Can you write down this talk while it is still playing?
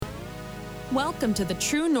Welcome to the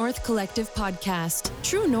True North Collective podcast.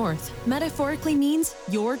 True North metaphorically means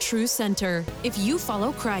your true center. If you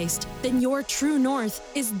follow Christ, then your true north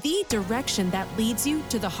is the direction that leads you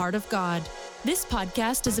to the heart of God. This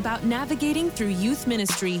podcast is about navigating through youth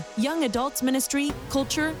ministry, young adults ministry,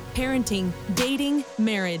 culture, parenting, dating,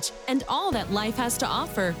 marriage, and all that life has to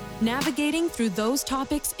offer. Navigating through those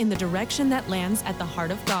topics in the direction that lands at the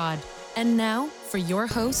heart of God. And now for your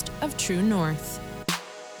host of True North.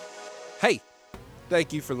 Hey,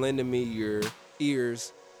 thank you for lending me your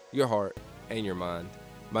ears, your heart, and your mind.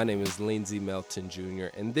 My name is Lindsey Melton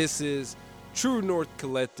Jr., and this is True North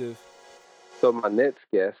Collective. So my next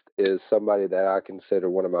guest is somebody that I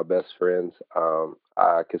consider one of my best friends.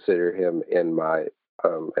 I consider him in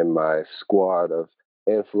my squad of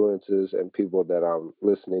influences and people that I'm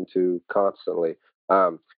listening to constantly.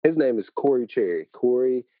 His name is Korey Cherry.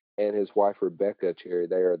 Korey and his wife Rebecca Cherry.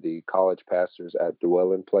 They are the college pastors at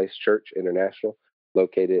Dwelling Place Church International,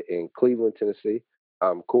 located in Cleveland, Tennessee.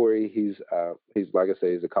 Korey, he's like I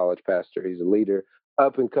say, he's a college pastor. He's a leader,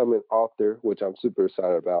 up and coming author, which I'm super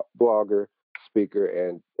excited about, blogger, speaker,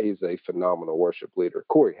 and he's a phenomenal worship leader.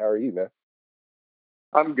 Korey, how are you, man?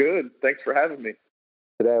 I'm good. Thanks for having me.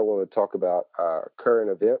 Today I want to talk about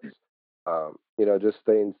current events, just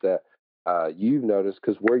things that you've noticed,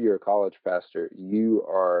 because where you're a college pastor,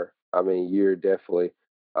 you're definitely,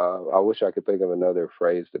 I wish I could think of another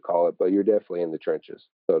phrase to call it, but you're definitely in the trenches,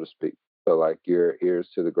 so to speak. So like your ears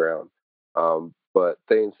to the ground. But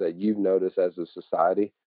things that you've noticed as a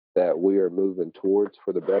society that we are moving towards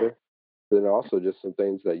for the better. Then also just some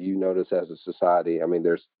things that you notice as a society. I mean,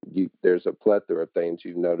 there's a plethora of things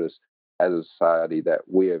you've noticed as a society that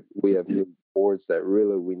we have moved towards that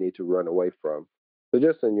really we need to run away from. So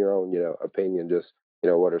just in your own, opinion, just,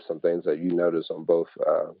 what are some things that you notice on both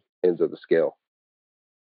ends of the scale?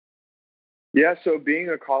 Yeah, so being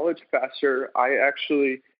a college pastor, I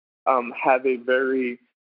actually have a very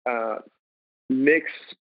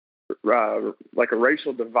mixed, like a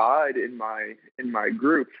racial divide in my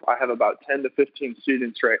group. I have about 10 to 15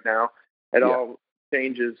 students right now. It all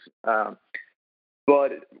changes,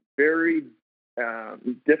 but very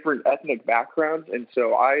different ethnic backgrounds, and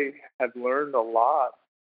so I have learned a lot,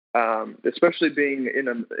 especially being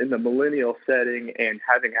in the millennial setting and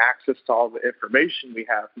having access to all the information we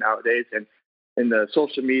have nowadays, and in the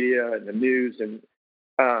social media and the news, and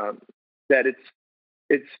that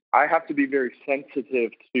I have to be very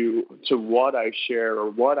sensitive to what I share or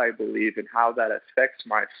what I believe and how that affects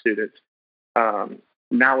my students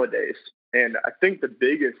nowadays. And I think the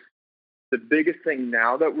biggest thing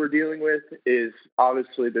now that we're dealing with is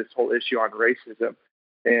obviously this whole issue on racism,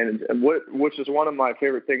 and which is one of my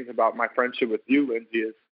favorite things about my friendship with you, Lindsey,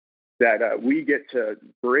 is that we get to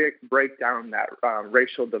break down that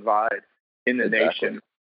racial divide in the nation.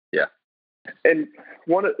 Yeah. And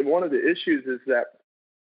one of the issues is that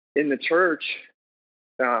in the church,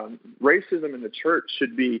 racism in the church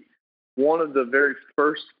should be one of the very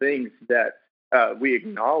first things that we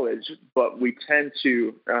acknowledge, but we tend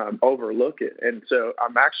to overlook it. And so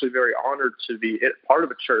I'm actually very honored to be part of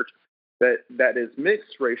a church that is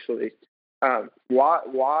mixed racially.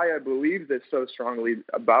 Why I believe this so strongly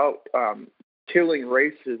about killing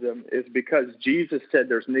racism is because Jesus said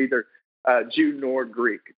there's neither Jew nor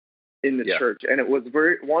Greek in the church, and it was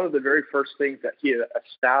one of the very first things that he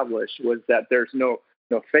established was that there's no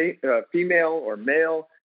female or male,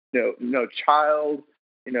 no child,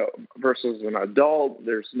 versus an adult.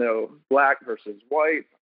 There's no black versus white.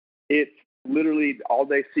 It's literally all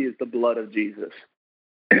they see is the blood of Jesus.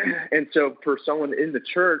 And so for someone in the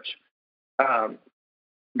church,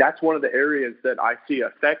 that's one of the areas that I see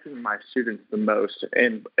affecting my students the most,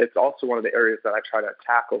 and it's also one of the areas that I try to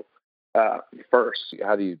tackle first.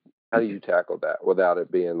 How do you tackle that without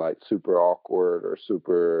it being like super awkward or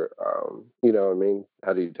super, you know what I mean?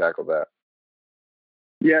 How do you tackle that?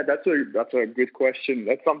 Yeah, that's a good question.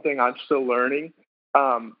 That's something I'm still learning.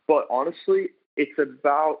 But honestly, it's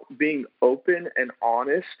about being open and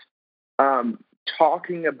honest,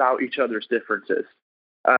 talking about each other's differences.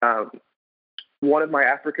 One of my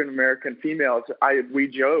African American females, we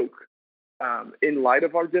joke in light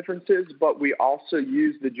of our differences, but we also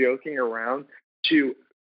use the joking around to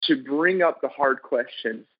bring up the hard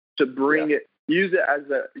questions, to bring it, use it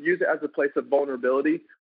as a place of vulnerability,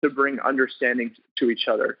 to bring understanding to each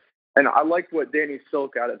other. And I like what Danny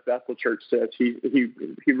Silk out at Bethel Church says. He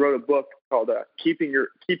wrote a book called Keep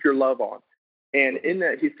Your Love On. And in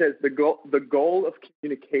that he says the goal of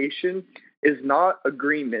communication is not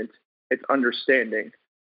agreement, it's understanding.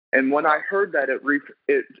 And when I heard that,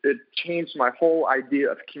 it changed my whole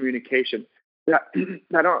idea of communication.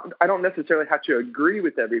 that I don't necessarily have to agree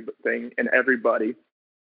with everything and everybody,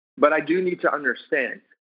 but I do need to understand.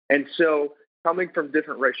 And so, coming from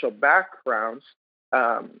different racial backgrounds,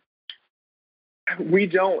 we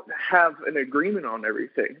don't have an agreement on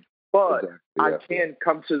everything, but exactly, yeah.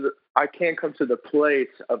 I can come to the place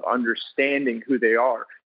of understanding who they are.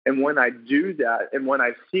 And when I do that, and when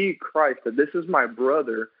I see Christ, that this is my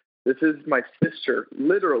brother, this is my sister,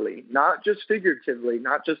 literally, not just figuratively,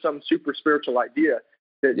 not just some super spiritual idea,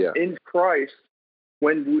 that in Christ,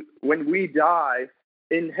 when we die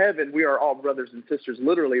in heaven, we are all brothers and sisters,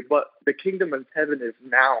 literally, but the kingdom of heaven is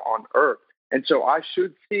now on earth. And so I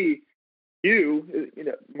should see you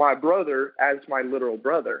know, my brother as my literal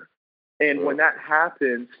brother. And when that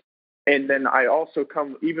happens, and then I also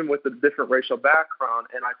come, even with a different racial background,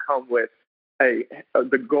 and I come with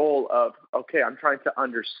the goal of, okay, I'm trying to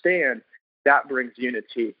understand, that brings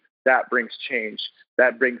unity, that brings change,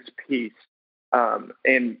 that brings peace,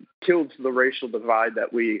 and kills the racial divide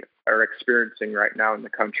that we are experiencing right now in the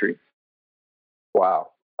country. Wow.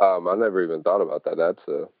 I never even thought about that.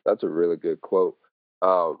 That's a really good quote.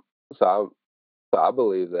 So I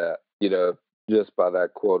believe that, you know, just by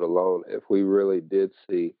that quote alone, if we really did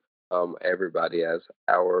see everybody as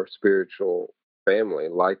our spiritual family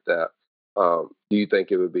like that, do you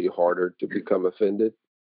think it would be harder to become offended,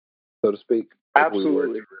 so to speak? Absolutely. If we were to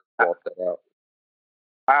really walk that out?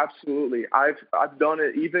 Absolutely. I've done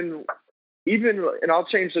it even, and I'll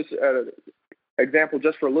change this example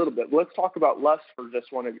just for a little bit. Let's talk about lust for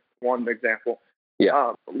just one example.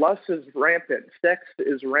 Yeah. Lust is rampant. Sex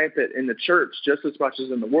is rampant in the church just as much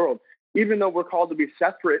as in the world, even though we're called to be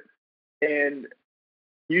separate, and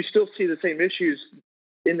you still see the same issues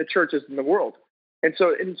in the church as in the world. And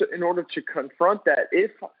so in order to confront that,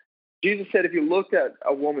 if Jesus said, if you look at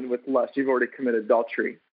a woman with lust, you've already committed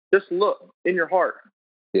adultery. Just look in your heart.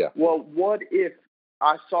 Yeah. Well, what if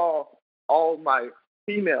I saw all my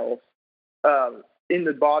females in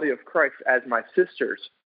the body of Christ as my sisters?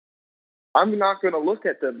 I'm not going to look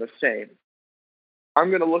at them the same. I'm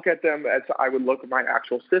going to look at them as I would look at my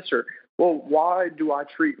actual sister. Well, why do I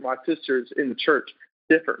treat my sisters in the church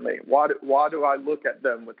differently? Why do I look at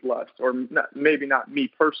them with lust? Or maybe not me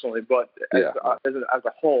personally, but as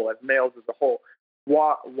a whole, as males as a whole.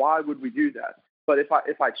 Why would we do that? But if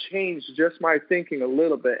I changed just my thinking a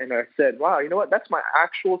little bit and I said, wow, you know what? That's my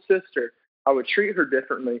actual sister. I would treat her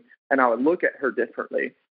differently and I would look at her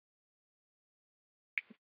differently.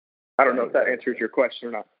 I don't know if that answers your question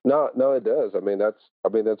or not. No, it does. I mean,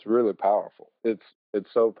 that's really powerful. It's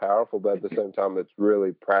so powerful, but at the same time, it's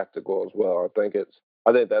really practical as well. I think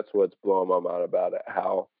that's what's blowing my mind about it.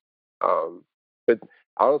 How, but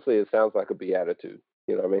honestly, it sounds like a beatitude.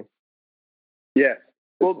 You know what I mean? Yeah.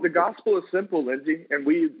 Well, the gospel is simple, Lindsay, and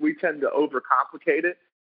we tend to overcomplicate it.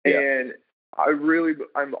 Yeah. And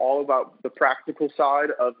I'm all about the practical side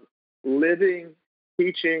of living,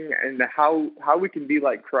 teaching, and how we can be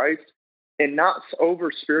like Christ and not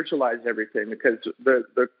over spiritualize everything, because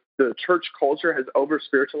the church culture has over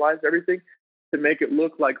spiritualized everything to make it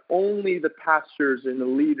look like only the pastors and the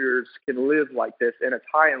leaders can live like this, and it's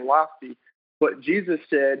high and lofty. But Jesus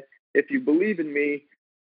said, if you believe in me,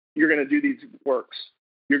 you're going to do these works.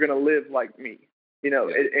 You're going to live like me, you know.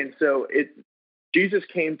 Yeah. And so Jesus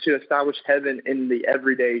came to establish heaven in the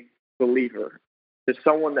everyday believer. To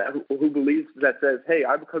someone who believes, that says, hey,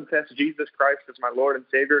 I confess Jesus Christ as my Lord and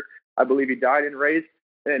Savior. I believe he died and raised,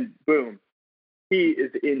 and boom, he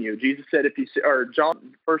is in you. Jesus said, 1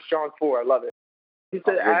 John 4, I love it. He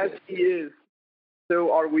said, as he is,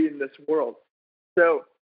 so are we in this world. So,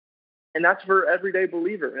 and that's for everyday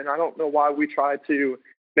believer. And I don't know why we try to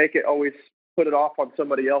make it always put it off on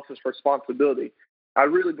somebody else's responsibility. I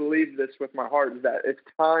really believe this with my heart, is that it's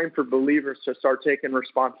time for believers to start taking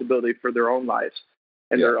responsibility for their own lives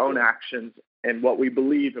and their own actions and what we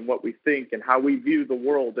believe and what we think and how we view the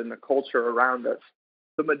world and the culture around us.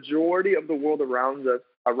 The majority of the world around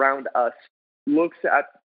us looks at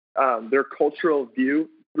their cultural view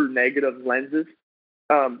through negative lenses.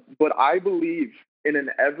 But I believe in an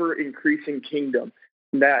ever-increasing kingdom,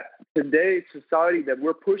 that today's society, that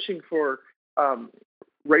we're pushing for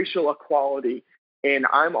racial equality, and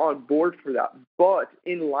I'm on board for that. But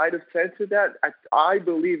in light of sense of that, I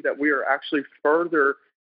believe that we are actually further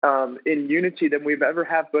in unity than we've ever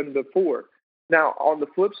have been before. Now, on the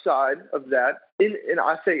flip side of that,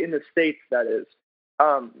 I say in the States, that is,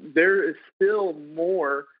 there is still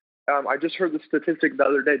more. I just heard the statistic the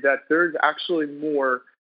other day that there's actually more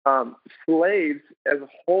slaves as a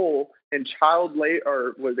whole and child labor,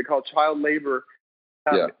 or what they call child labor,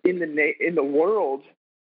 in the world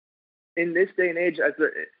in this day and age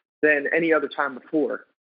than any other time before.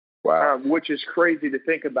 Wow. which is crazy to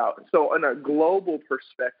think about. So, in a global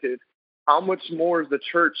perspective, how much more is the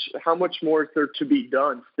church? How much more is there to be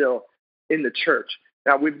done still in the church?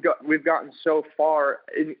 Now we've gotten so far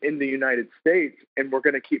in the United States, and we're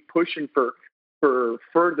going to keep pushing for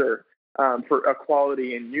further for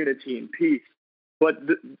equality and unity and peace. But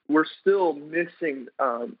we're still missing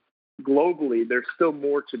globally. There's still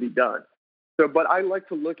more to be done. So, but I like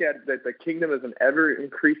to look at that the kingdom is an ever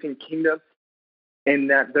increasing kingdom, and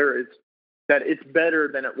that it's better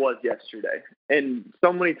than it was yesterday. And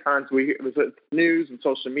so many times it was with news and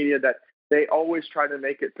social media that they always try to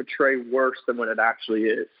make it portray worse than what it actually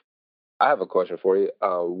is. I have a question for you.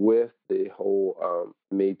 With the whole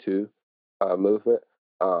Me Too movement,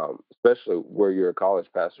 especially where you're a college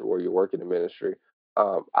pastor, where you're working in ministry,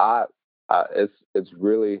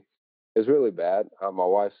 it's really bad. My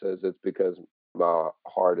wife says it's because my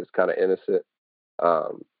heart is kind of innocent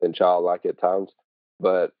and childlike at times.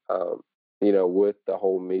 But with the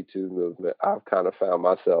whole Me Too movement, I've kind of found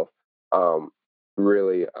myself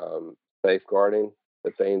really safeguarding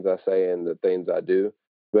the things I say and the things I do,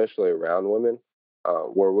 especially around women,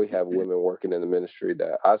 where we have women working in the ministry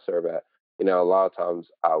that I serve at. A lot of times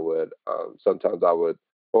sometimes I would,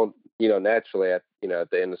 well, naturally at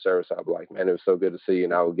the end of service, I'd be like, man, it was so good to see you.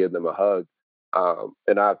 And I would give them a hug.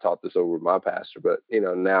 And I've taught this over with my pastor, but,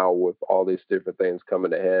 now with all these different things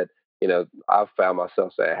coming ahead, I've found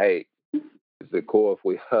myself saying, hey, is it cool if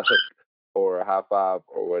we hug or a high five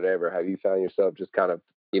or whatever? Have you found yourself just kind of,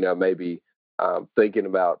 maybe thinking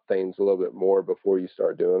about things a little bit more before you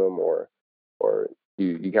start doing them, or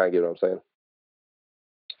you kind of get what I'm saying?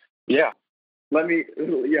 Yeah. Let me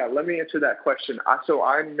answer that question. So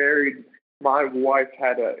I'm married. My wife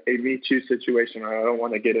had a Me Too situation. I don't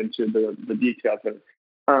want to get into the details of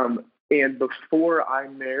it. And before I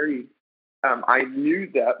married, I knew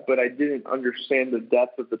that, but I didn't understand the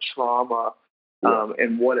depth of the trauma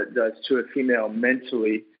and what it does to a female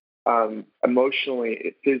mentally,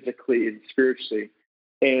 emotionally, physically, and spiritually.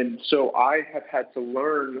 And so I have had to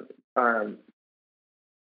learn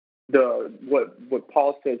what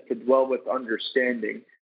Paul says, to dwell with understanding.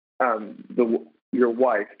 Your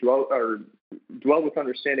wife dwell with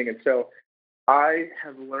understanding, and so I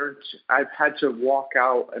have learned. I've had to walk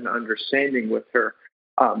out an understanding with her.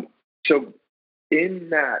 So in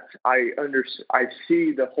that, I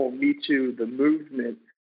see the whole Me Too, the movement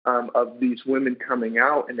of these women coming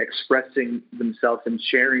out and expressing themselves and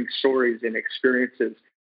sharing stories and experiences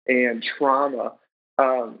and trauma,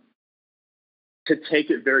 to take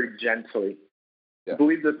it very gently. Yeah. I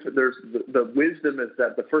believe that there's the wisdom is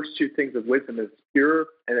that the first two things of wisdom is pure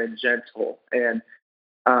and then gentle, and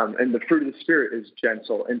the fruit of the Spirit is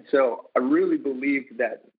gentle. And so I really believe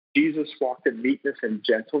that Jesus walked in meekness and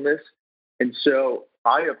gentleness. And so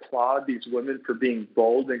I applaud these women for being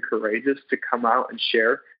bold and courageous to come out and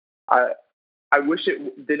share. I wish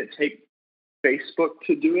it didn't take Facebook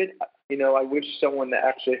to do it. I wish someone that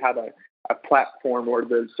actually had a platform, or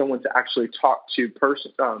there's someone to actually talk to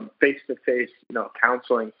face-to-face,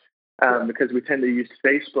 counseling, because we tend to use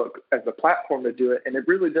Facebook as a platform to do it. And it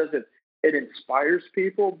really doesn't, it inspires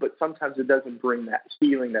people, but sometimes it doesn't bring that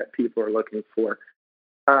healing that people are looking for.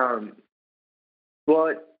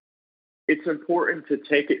 But it's important to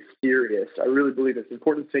take it serious. I really believe it's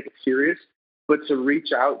important to take it serious, but to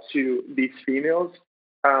reach out to these females,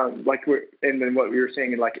 and then what we were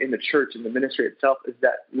saying, like in the church and the ministry itself, is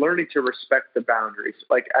that learning to respect the boundaries.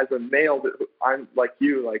 Like as a male, I'm like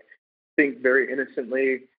you, like think very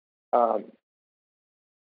innocently, kind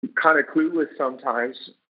of clueless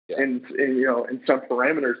sometimes, and in some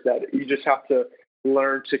parameters that you just have to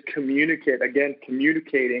learn to communicate. Again,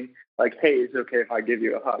 communicating like, hey, is it okay if I give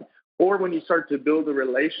you a hug? Or when you start to build a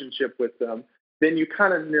relationship with them, then you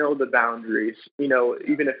kind of know the boundaries,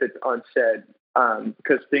 even if it's unsaid,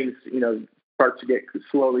 because things, start to get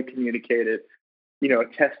slowly communicated, a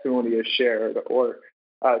testimony is shared, or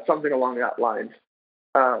something along that lines.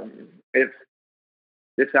 If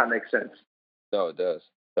that makes sense. No, it does.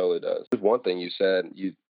 Totally does. There's one thing you said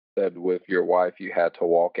with your wife, you had to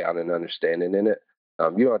walk out an understanding in it.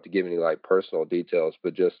 You don't have to give any like personal details,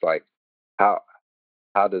 but just like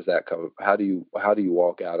how does that come? How do you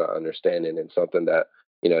walk out an understanding in something that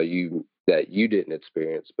you didn't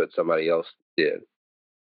experience, but somebody else did?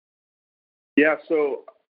 Yeah, so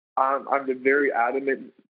I'm a very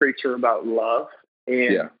adamant preacher about love,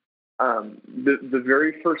 and the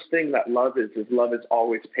very first thing that love is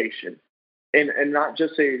always patient, and not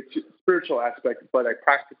just a spiritual aspect, but a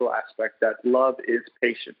practical aspect, that love is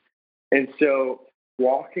patient. And so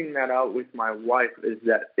walking that out with my wife is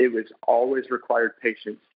that it was always required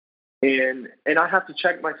patience, and I have to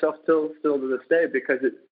check myself still to this day, because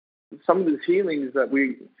some of these healings that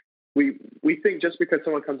we think just because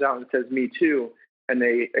someone comes out and says "Me Too" and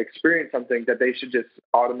they experience something that they should just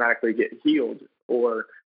automatically get healed or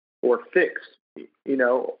fixed,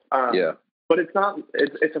 But it's not.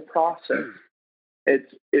 It's a process.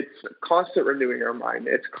 It's constant renewing our mind.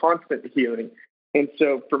 It's constant healing. And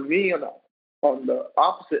so for me, on the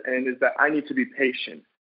opposite end, is that I need to be patient.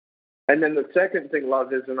 And then the second thing,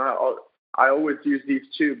 love, is, and I always use these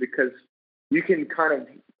two because you can kind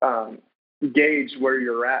of gauge where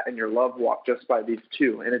you're at in your love walk just by these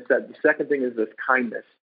two. And it's that the second thing is this kindness.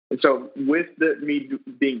 And so with me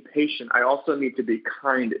being patient, I also need to be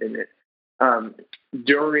kind in it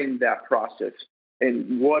during that process.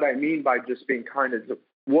 And what I mean by just being kind is,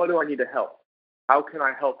 what do I need to help? How can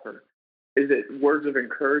I help her? Is it words of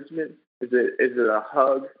encouragement? Is it a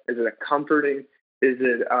hug? Is it a comforting? Is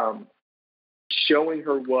it showing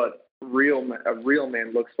her what a real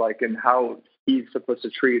man looks like and how he's supposed to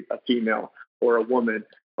treat a female or a woman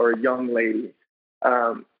or a young lady?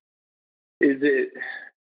 Is it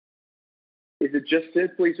just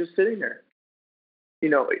simply just sitting there?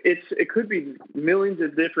 It could be millions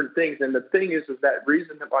of different things. And the thing is that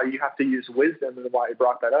reason why you have to use wisdom and why I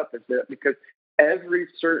brought that up is that because every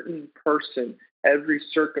certain person, every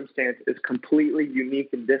circumstance is completely unique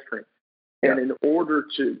and different. Yeah. And in order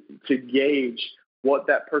to gauge what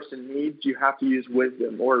that person needs, you have to use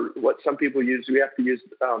wisdom, or what some people use, we have to use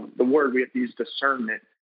we have to use discernment.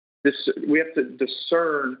 We have to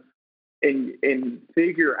discern and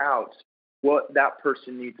figure out what that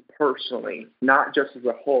person needs personally, not just as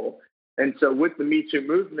a whole. And so with the Me Too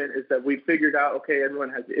movement is that we figured out, okay, everyone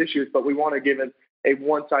has issues, but we want to give it a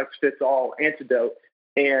one-size-fits-all antidote.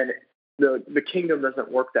 And the kingdom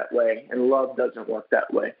doesn't work that way, and love doesn't work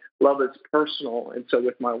that way. Love is personal. And so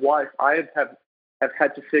with my wife, I have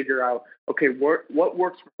had to figure out, okay, what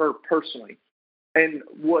works for her personally. And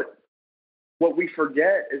what we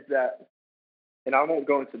forget is that, and I won't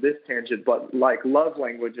go into this tangent, but like love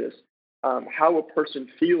languages, how a person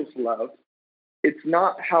feels love, it's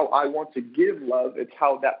not how I want to give love, it's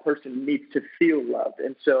how that person needs to feel love.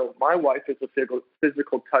 And so my wife is a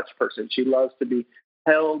physical touch person. She loves to be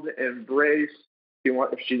held, embraced.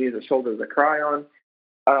 If she needs a shoulder to cry on.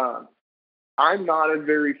 I'm not a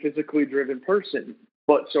very physically driven person,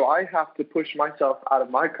 but so I have to push myself out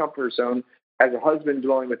of my comfort zone as a husband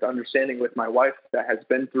dwelling with understanding with my wife that has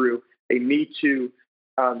been through a Me Too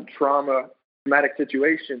traumatic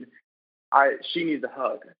situation. She needs a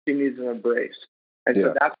hug. She needs an embrace. And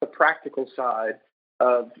so that's the practical side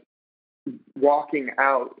of walking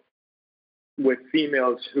out with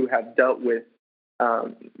females who have dealt with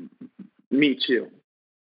Me Too.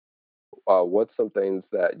 What's some things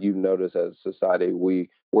that you've noticed as a society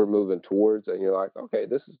we're moving towards, and you're like, okay,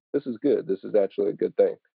 this is good. This is actually a good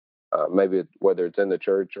thing. Maybe whether it's in the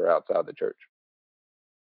church or outside the church.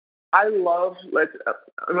 I'm going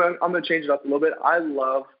to change it up a little bit. I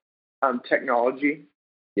love technology.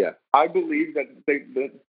 Yeah. I believe that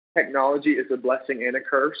the technology is a blessing and a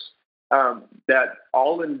curse. That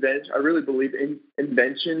I really believe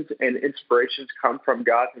inventions and inspirations come from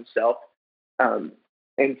God himself.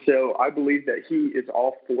 And so I believe that he is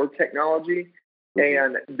all for technology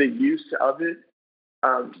and the use of it,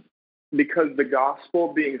 because the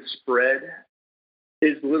gospel being spread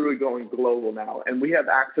is literally going global now. And we have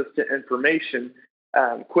access to information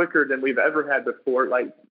quicker than we've ever had before,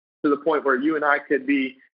 like to the point where you and I could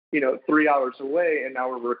be, 3 hours away, and now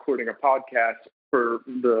we're recording a podcast for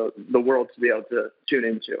the world to be able to tune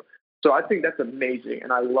into. So I think that's amazing,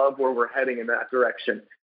 and I love where we're heading in that direction.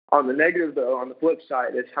 On the negative, though, on the flip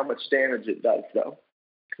side, is how much damage it does, though.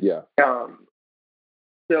 Yeah.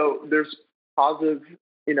 So there's positive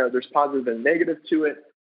and negative to it.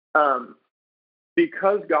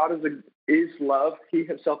 Because God is love, he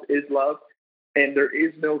himself is love, and there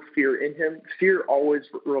is no fear in him. Fear always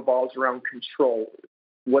revolves around control.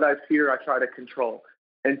 What I fear, I try to control.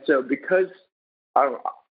 And so because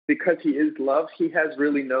he is love, he has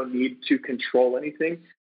really no need to control anything,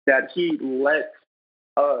 that he lets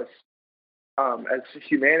us as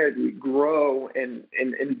humanity grow and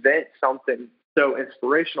invent something so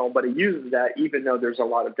inspirational, but he uses that even though there's a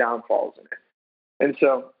lot of downfalls in it. And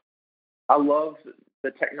so I love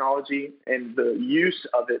the technology and the use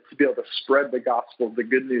of it to be able to spread the gospel, the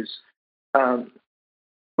good news.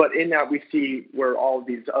 But in that, we see where all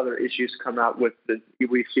these other issues come out with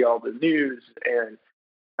we see all the news and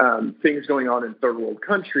things going on in third world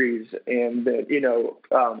countries, and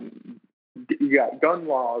you got gun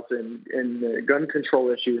laws and gun control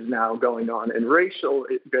issues now going on, and racial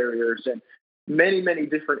barriers, and many, many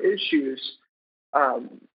different issues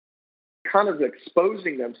kind of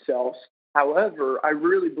exposing themselves However, I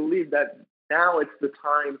really believe that now it's the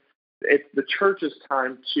church's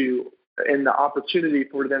time and the opportunity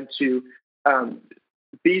for them to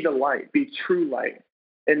be the light, be true light.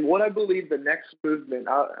 And what I believe the next movement,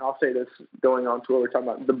 I'll say this going on to what we're talking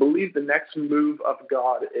about, the next move of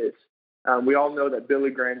God is, we all know that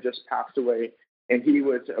Billy Graham just passed away, and he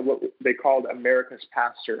was what they called America's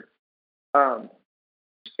pastor.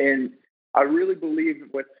 And I really believe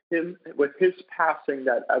with his passing,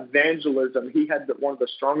 that evangelism, he had one of the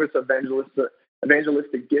strongest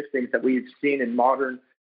evangelistic giftings that we've seen in modern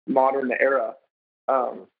era.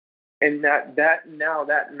 And that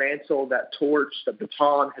mantle, that torch, the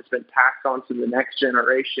baton has been passed on to the next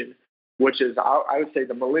generation, which is, I would say,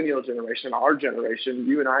 the millennial generation, our generation,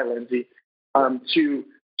 you and I, Lindsay, to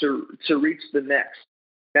reach the next.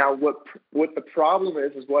 Now, what the problem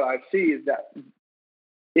is what I see is that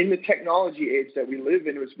in the technology age that we live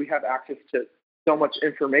in, is we have access to so much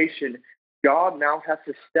information. God now has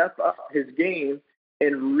to step up his game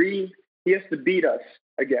and he has to beat us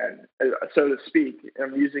again, so to speak.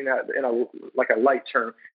 I'm using that in a light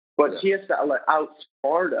term, but he has to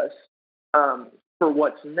outsmart us for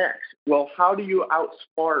what's next. Well, how do you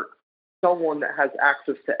outsmart someone that has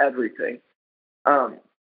access to everything?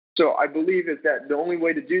 So I believe is that the only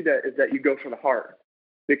way to do that is that you go for the heart,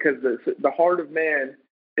 because the heart of man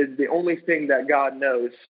is the only thing that God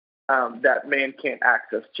knows that man can't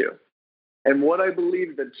access to. And what I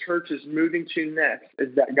believe the church is moving to next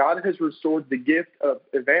is that God has restored the gift of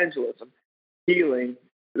evangelism, healing,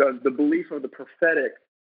 the belief of the prophetic,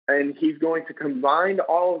 and he's going to combine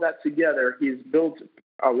all of that together. He's built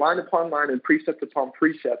a line upon line and precept upon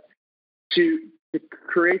precept to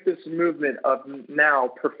create this movement of now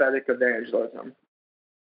prophetic evangelism.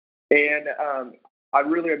 And I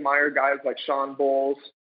really admire guys like Sean Bowles,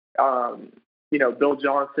 Bill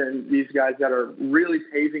Johnson, these guys that are really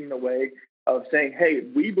paving the way of saying, hey,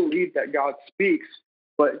 we believe that God speaks,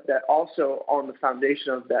 but that also on the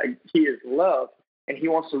foundation of that he is love and he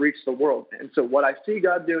wants to reach the world. And so what I see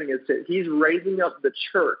God doing is that he's raising up the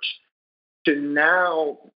church in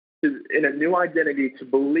a new identity, to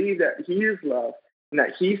believe that he is love and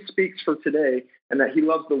that he speaks for today and that he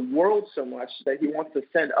loves the world so much that he wants to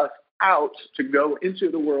send us out to go into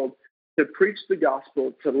the world, to preach the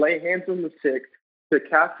gospel, to lay hands on the sick, to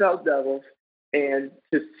cast out devils, and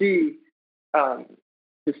to see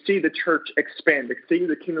the church expand, to see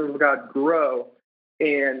the kingdom of God grow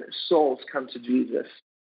and souls come to Jesus.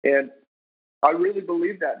 And I really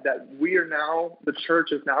believe that we are now, the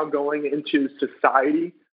church is now going into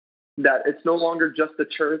society, that it's no longer just the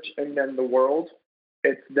church and then the world.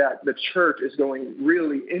 It's that the church is going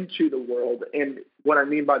really into the world. And what I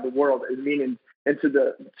mean by the world is meaning into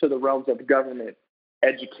the realms of government,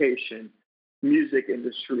 education, music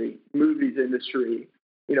industry, movies industry,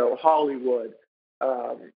 Hollywood,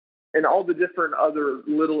 and all the different other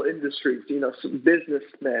little industries, some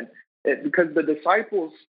businessmen. Because the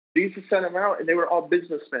disciples, Jesus sent them out, and they were all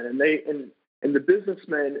businessmen, and the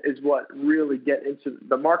businessmen is what really get into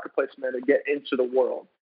the marketplace, men, to get into the world,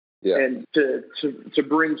 and to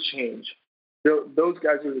bring change. Those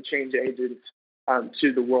guys are the change agents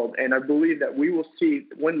to the world. And I believe that we will see,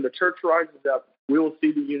 when the church rises up, we will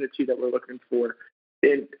see the unity that we're looking for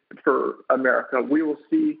for America. We will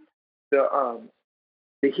see the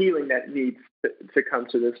healing that needs to come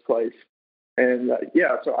to this place. And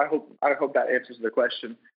so I hope that answers the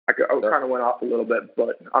question. I kind of went off a little bit,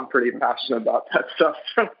 but I'm pretty passionate about that stuff.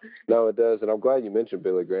 No, it does, and I'm glad you mentioned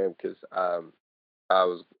Billy Graham, because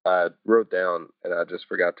I wrote down and I just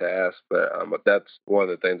forgot to ask, but that's one of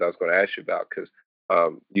the things I was going to ask you about, because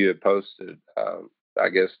you had posted, I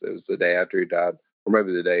guess it was the day after he died, or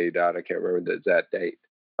maybe the day he died. I can't remember the exact date,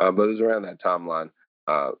 but it was around that timeline.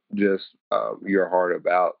 Just your heart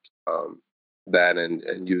about that,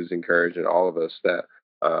 and you was encouraging all of us that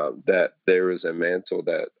there is a mantle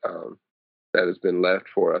that has been left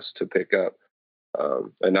for us to pick up,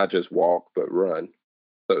 and not just walk but run,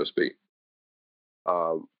 so to speak.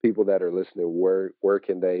 People that are listening, where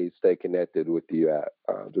can they stay connected with you at?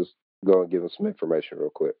 Just go and give them some information real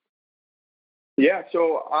quick. Yeah,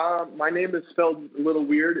 so my name is spelled a little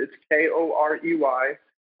weird. It's Korey,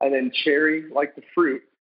 and then cherry, like the fruit.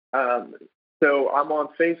 So I'm on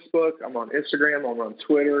Facebook, I'm on Instagram, I'm on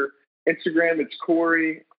Twitter. Instagram, it's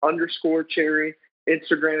Korey_Cherry.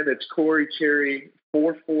 Instagram, it's Korey Cherry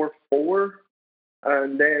 444.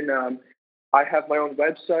 And then I have my own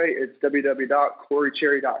website. It's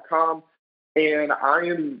www.koreycherry.com. And I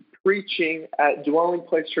am preaching at Dwelling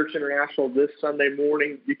Place Church International this Sunday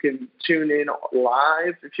morning. You can tune in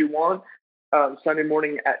live if you want. Sunday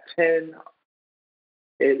morning at 10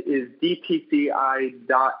 It is dpci.tv.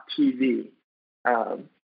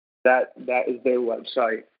 That is their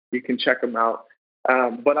website. You can check them out.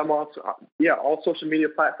 But I'm also, all social media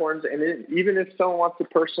platforms. And even if someone wants to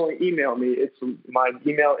personally email me, my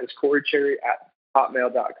email is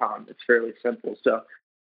koreycherry@hotmail.com. It's fairly simple. So,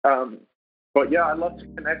 but yeah, I'd love to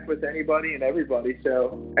connect with anybody and everybody.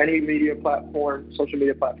 So any media platform, social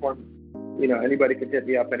media platform, anybody can hit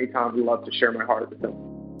me up anytime. We'd love to share my heart with them.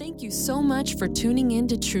 Thank you so much for tuning in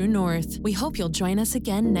to True North. We hope you'll join us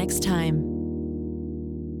again next time.